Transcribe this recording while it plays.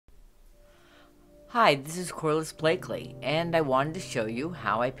Hi, this is Corliss Blakely, and I wanted to show you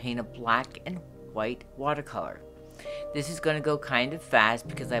how I paint a black and white watercolor. This is going to go kind of fast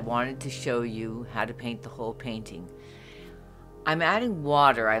because I wanted to show you how to paint the whole painting. I'm adding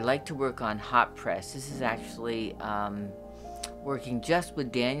water. I like to work on hot press. This is actually working just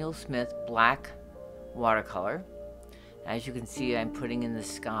with Daniel Smith black watercolor. As you can see, I'm putting in the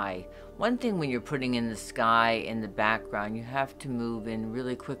sky. One thing when you're putting in the sky in the background, you have to move in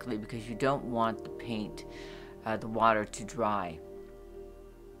really quickly because you don't want the paint, the water to dry.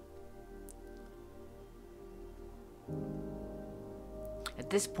 At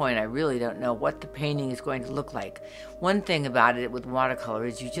this point, I really don't know what the painting is going to look like. One thing about it with watercolor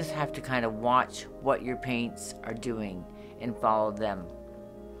is you just have to kind of watch what your paints are doing and follow them.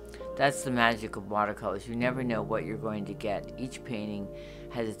 That's the magic of watercolors. You never know what you're going to get. Each painting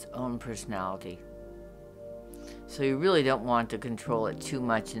has its own personality. So you really don't want to control it too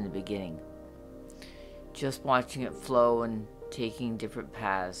much in the beginning. Just watching it flow and taking different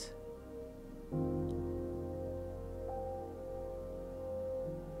paths.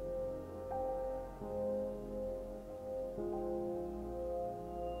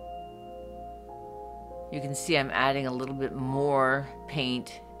 You can see I'm adding a little bit more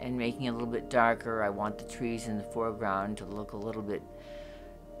paint and making it a little bit darker. I want the trees in the foreground to look a little bit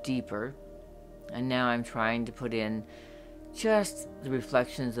deeper. And now I'm trying to put in just the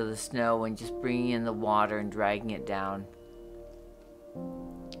reflections of the snow and just bringing in the water and dragging it down.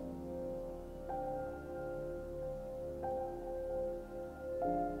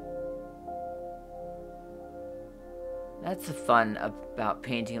 That's the fun about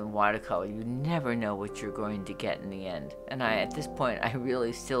painting with watercolor. You never know what you're going to get in the end. And at this point, I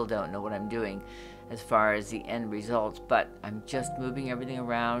really still don't know what I'm doing as far as the end results, but I'm just moving everything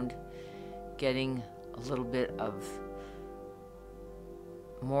around, getting a little bit of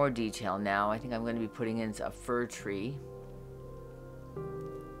more detail now. I think I'm going to be putting in a fir tree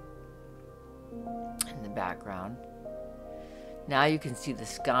in the background. Now you can see the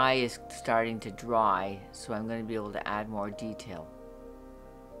sky is starting to dry, so I'm going to be able to add more detail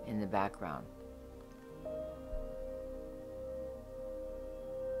in the background.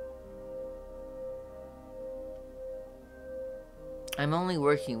 I'm only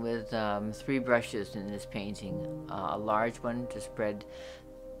working with 3 brushes in this painting. A large one to spread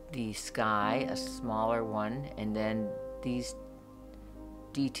the sky, a smaller one, and then these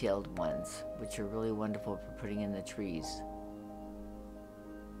detailed ones, which are really wonderful for putting in the trees.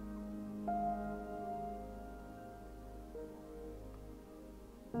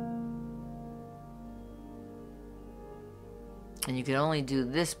 And you can only do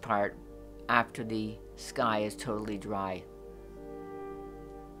this part after the sky is totally dry.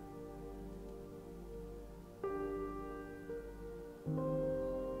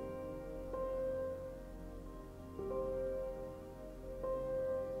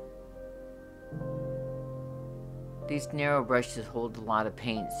 These narrow brushes hold a lot of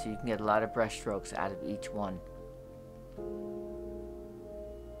paint, so you can get a lot of brush strokes out of each one.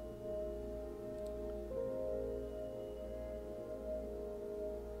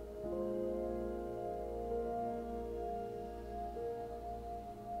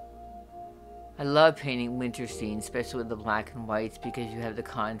 I love painting winter scenes, especially with the black and whites, because you have the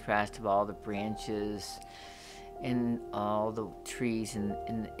contrast of all the branches and all the trees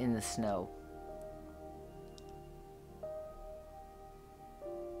in the snow.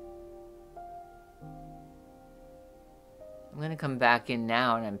 I'm going to come back in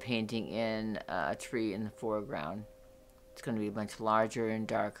now and I'm painting in a tree in the foreground. It's going to be much larger and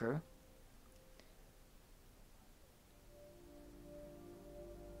darker.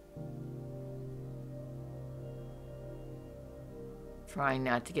 Trying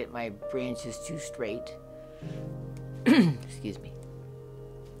not to get my branches too straight. Excuse me.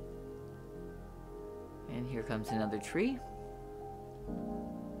 And here comes another tree.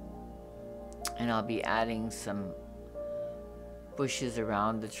 And I'll be adding some bushes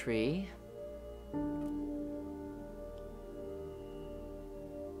around the tree. And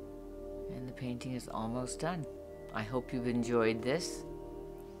the painting is almost done. I hope you've enjoyed this.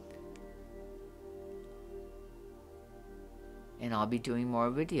 And I'll be doing more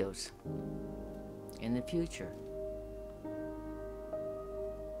videos in the future.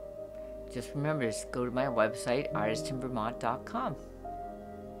 Just remember to go to my website, artistinvermont.com.